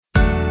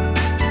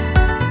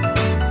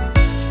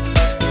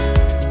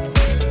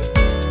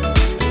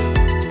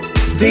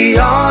The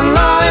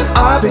Online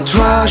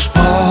Arbitrage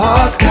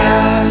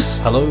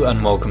Podcast. Hello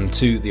and welcome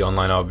to the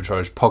Online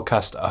Arbitrage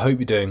Podcast. I hope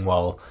you're doing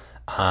well.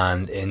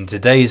 And in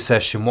today's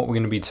session, what we're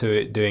going to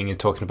be doing is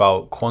talking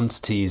about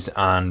quantities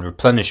and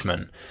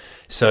replenishment.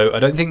 So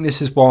I don't think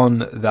this is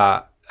one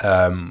that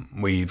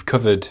we've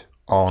covered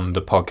on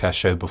the podcast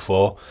show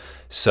before.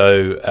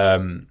 So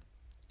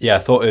I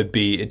thought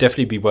it'd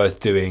definitely be worth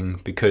doing,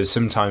 because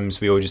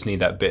sometimes we all just need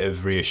that bit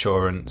of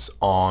reassurance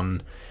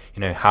on,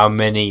 how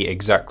many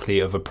exactly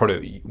of a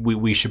product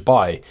we should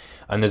buy.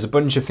 And there's a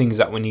bunch of things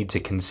that we need to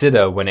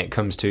consider when it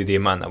comes to the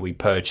amount that we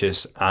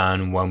purchase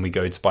and when we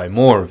go to buy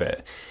more of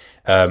it.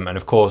 And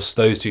of course,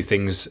 those two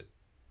things,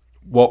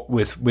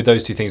 with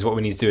those two things, what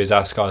we need to do is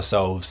ask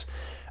ourselves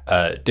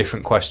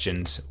different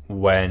questions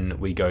when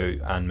we go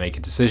and make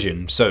a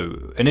decision.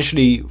 So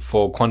initially,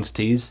 for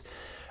quantities,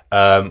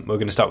 we're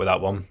going to start with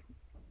that one.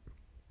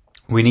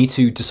 We need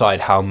to decide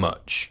how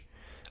much.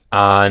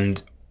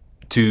 And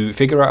to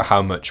figure out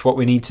how much, what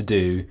we need to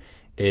do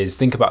is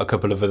think about a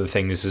couple of other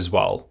things as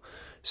well.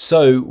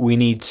 So we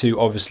need to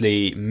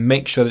obviously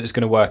make sure that it's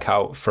going to work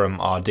out from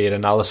our deal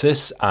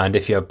analysis. And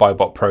if you have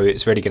BuyBot Pro,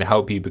 it's really going to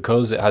help you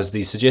because it has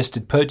the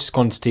suggested purchase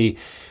quantity,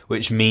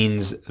 which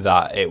means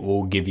that it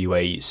will give you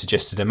a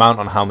suggested amount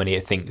on how many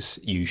it thinks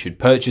you should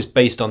purchase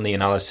based on the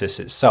analysis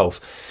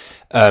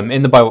itself.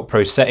 In the BuyBot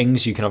Pro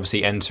settings, you can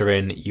obviously enter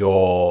in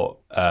your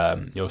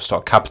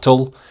stock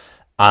capital,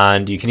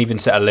 and you can even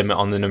set a limit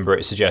on the number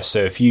it suggests. So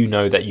if you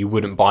know that you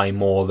wouldn't buy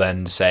more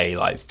than, say,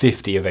 like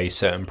 50 of a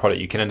certain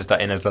product, you can enter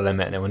that in as the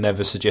limit, and it will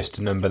never suggest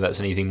a number that's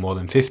anything more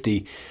than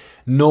 50,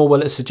 nor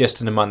will it suggest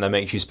an amount that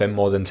makes you spend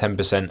more than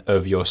 10%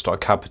 of your stock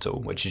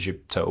capital, which is your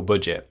total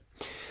budget.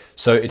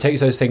 So it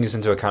takes those things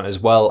into account, as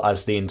well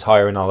as the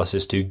entire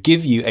analysis, to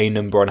give you a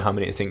number on how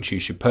many it thinks you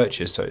should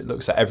purchase. So it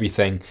looks at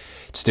everything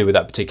to do with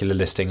that particular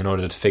listing in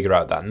order to figure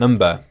out that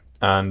number.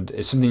 And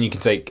it's something you can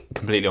take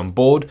completely on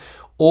board,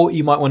 or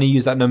you might want to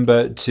use that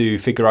number to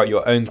figure out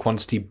your own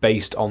quantity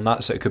based on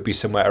that. So it could be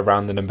somewhere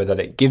around the number that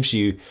it gives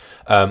you,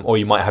 or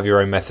you might have your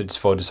own methods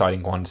for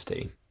deciding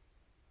quantity.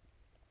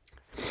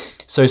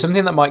 So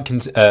something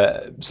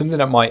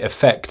that might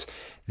affect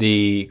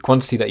the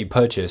quantity that you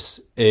purchase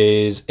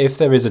is if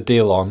there is a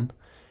deal on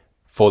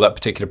for that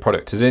particular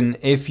product. As in,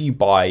 if you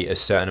buy a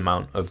certain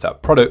amount of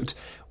that product,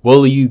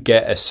 will you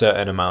get a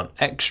certain amount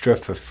extra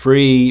for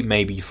free,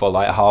 maybe for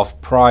like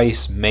half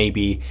price,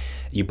 maybe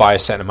you buy a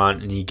certain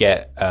amount and you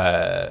get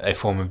a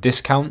form of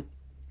discount.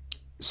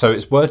 So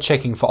it's worth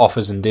checking for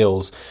offers and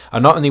deals,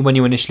 and not only when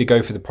you initially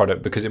go for the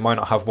product, because it might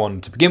not have one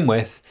to begin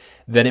with,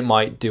 then it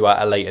might do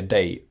at a later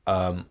date,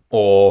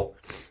 or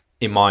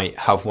it might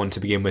have one to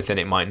begin with and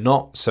it might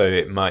not, so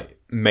it might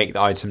make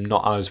the item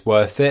not as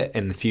worth it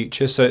in the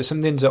future. So it's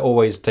something to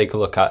always take a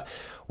look at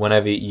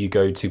whenever you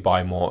go to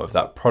buy more of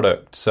that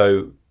product.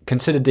 So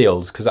consider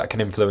deals, because that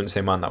can influence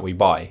the amount that we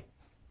buy.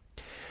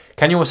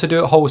 Can you also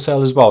do it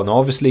wholesale as well? Now,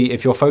 obviously,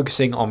 if you're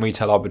focusing on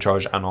retail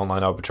arbitrage and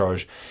online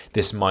arbitrage,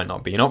 this might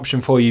not be an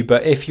option for you.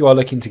 But if you are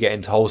looking to get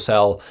into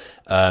wholesale,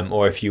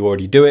 or if you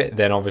already do it,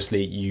 then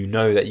obviously you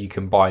know that you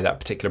can buy that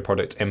particular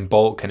product in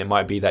bulk, and it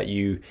might be that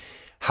you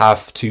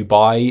have to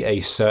buy a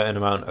certain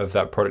amount of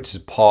that product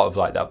as part of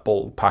like that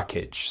bulk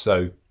package.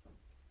 So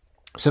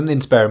something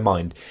to bear in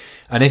mind.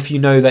 And if you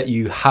know that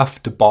you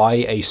have to buy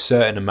a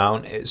certain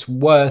amount, it's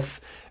worth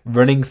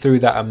running through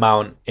that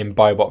amount in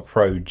BuyBot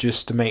Pro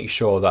just to make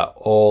sure that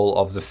all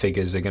of the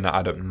figures are going to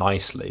add up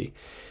nicely.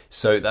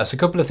 So that's a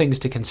couple of things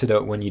to consider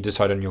when you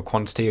decide on your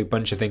quantity, a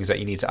bunch of things that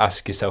you need to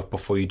ask yourself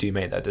before you do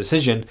make that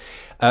decision.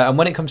 And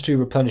when it comes to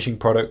replenishing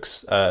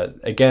products,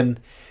 again,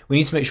 we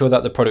need to make sure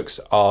that the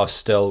products are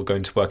still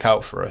going to work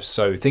out for us.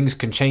 So things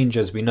can change,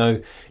 as we know.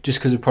 Just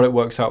because a product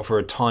works out for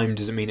a time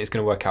doesn't mean it's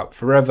going to work out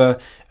forever,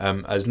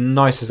 as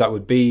nice as that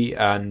would be.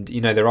 And,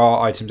 there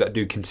are items that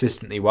do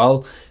consistently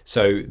well.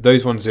 So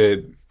those ones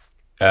are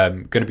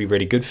going to be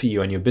really good for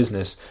you and your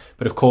business.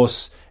 But of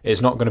course,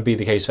 it's not going to be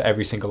the case for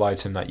every single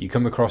item that you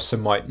come across.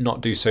 Some might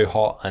not do so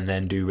hot and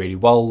then do really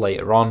well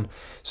later on.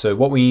 So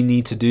what we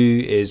need to do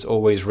is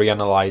always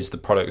reanalyze the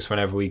products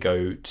whenever we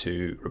go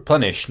to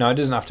replenish. Now, it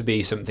doesn't have to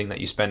be something that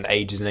you spend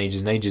ages and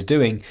ages and ages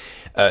doing,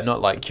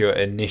 not like your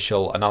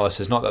initial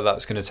analysis. Not that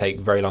that's going to take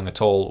very long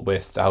at all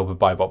with the help of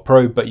BuyBot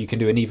Pro, but you can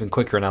do an even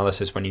quicker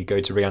analysis when you go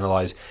to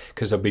reanalyze,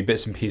 because there'll be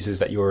bits and pieces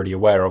that you're already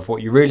aware of.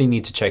 What you really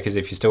need to check is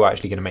if you're still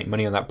actually going to make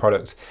money on that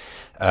product,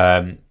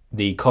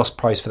 the cost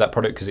price for that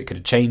product, because it could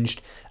have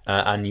changed,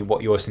 and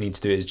what you also need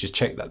to do is just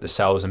check that the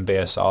sales and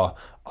BSR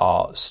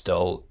are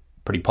still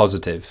pretty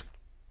positive.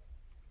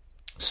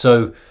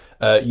 So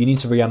you need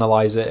to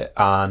reanalyze it,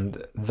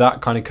 and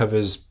that kind of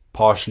covers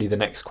partially the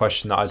next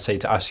question that I'd say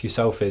to ask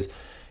yourself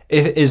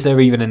is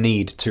there even a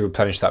need to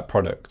replenish that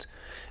product?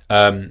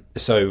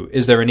 So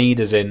is there a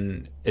need, as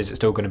in, is it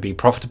still going to be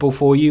profitable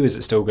for you? Is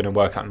it still going to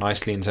work out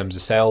nicely in terms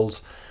of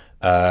sales?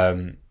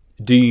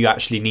 Do you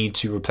actually need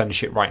to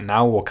replenish it right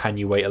now, or can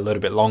you wait a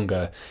little bit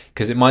longer?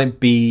 Because it might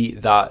be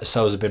that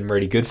sales have been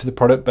really good for the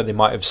product, but they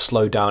might have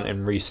slowed down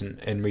in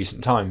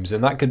recent times,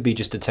 and that could be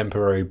just a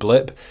temporary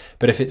blip.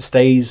 But if it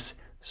stays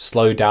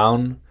slowed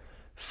down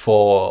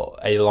for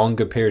a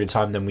longer period of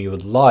time than we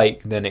would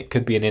like, then it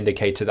could be an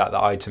indicator that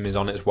the item is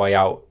on its way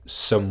out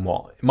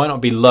somewhat. It might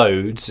not be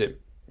loads, it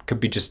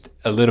could be just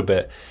a little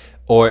bit,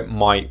 or it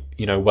might,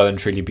 well and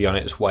truly be on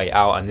its way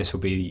out, and this will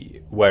be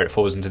where it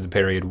falls into the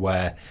period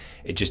where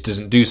it just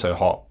doesn't do so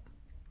hot.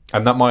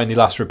 And that might only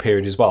last for a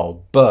period as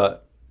well.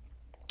 But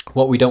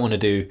what we don't want to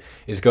do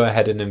is go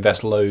ahead and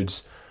invest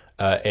loads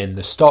in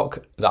the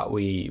stock that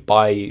we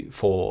buy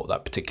for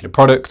that particular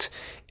product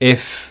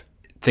if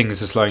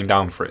things are slowing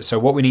down for it. So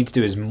what we need to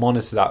do is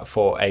monitor that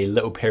for a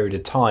little period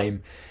of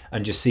time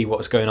and just see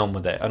what's going on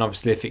with it. And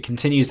obviously if it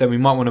continues, then we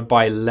might want to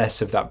buy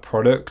less of that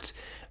product.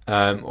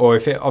 Or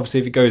if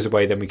it goes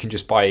away, then we can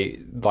just buy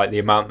like the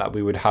amount that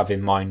we would have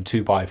in mind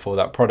to buy for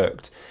that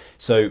product.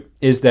 So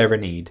is there a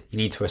need? You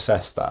need to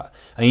assess that.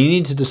 And you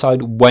need to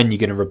decide when you're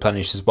going to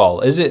replenish as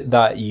well. Is it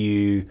that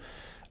you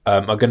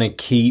are going to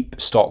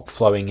keep stock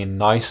flowing in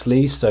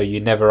nicely so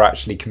you're never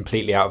actually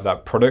completely out of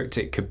that product?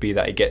 It could be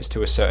that it gets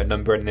to a certain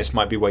number, and this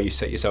might be where you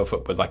set yourself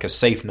up with like a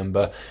safe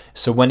number.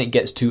 So when it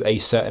gets to a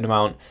certain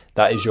amount,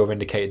 that is your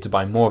indicator to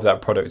buy more of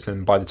that product,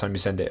 and by the time you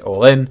send it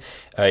all in,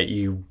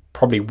 you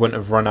probably wouldn't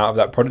have run out of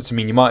that product. I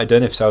mean, you might have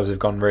done if sales have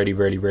gone really,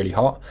 really, really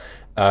hot.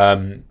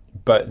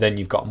 But then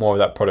you've got more of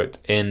that product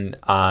in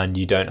and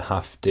you don't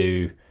have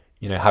to,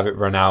 have it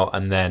run out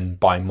and then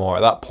buy more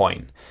at that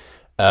point.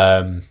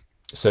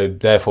 So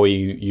therefore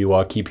you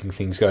are keeping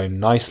things going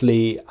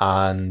nicely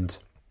and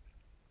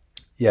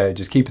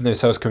just keeping those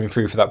sales coming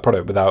through for that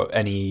product without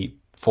any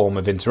form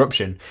of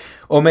interruption.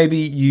 Or maybe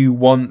you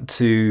want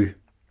to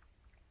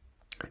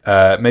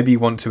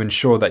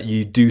ensure that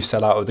you do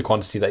sell out of the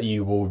quantity that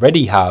you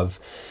already have,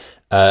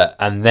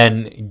 and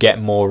then get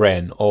more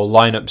in, or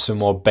line up some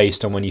more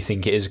based on when you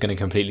think it is going to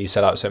completely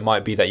sell out. So it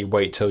might be that you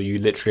wait till you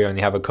literally only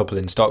have a couple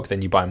in stock,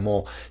 then you buy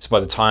more. So by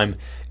the time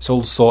it's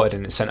all sorted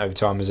and it's sent over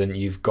to Amazon,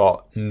 you've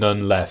got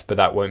none left, but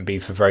that won't be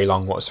for very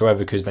long whatsoever,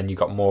 because then you've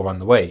got more on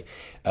the way,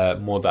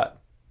 more that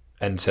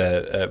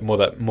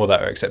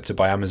are accepted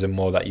by Amazon,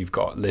 more that you've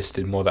got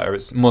listed, more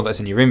that's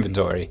in your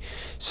inventory.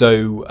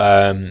 So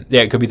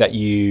it could be that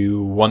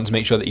you want to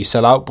make sure that you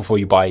sell out before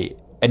you buy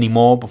any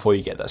more, before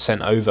you get that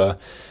sent over.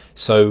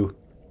 So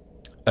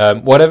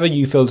whatever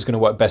you feel is going to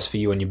work best for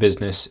you and your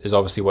business is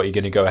obviously what you're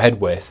going to go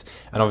ahead with.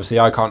 And obviously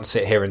I can't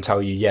sit here and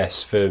tell you,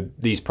 yes, for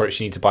these products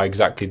you need to buy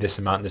exactly this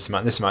amount,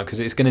 because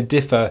it's going to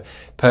differ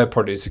per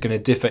product. It's going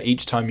to differ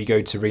each time you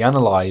go to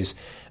reanalyze,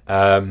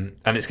 and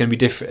it's going to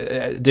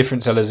be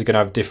different sellers are going to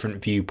have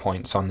different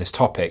viewpoints on this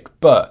topic.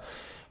 But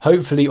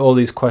hopefully all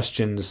these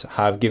questions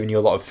have given you a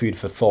lot of food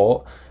for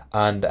thought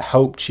and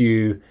helped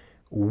you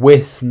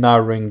with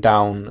narrowing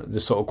down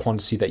the sort of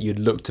quantity that you'd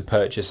look to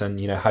purchase, and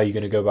how you're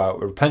going to go about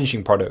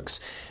replenishing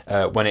products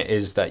when it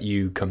is that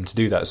you come to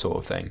do that sort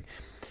of thing.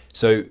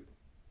 So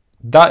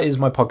that is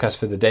my podcast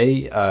for the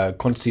day,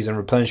 quantities and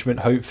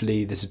replenishment.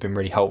 Hopefully this has been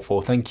really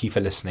helpful. Thank you for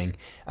listening,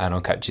 and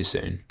I'll catch you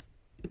soon.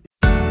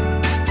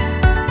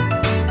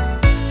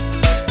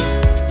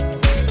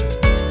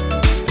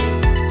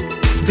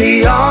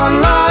 The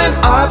Online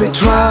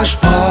Arbitrage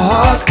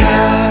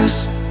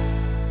Podcast.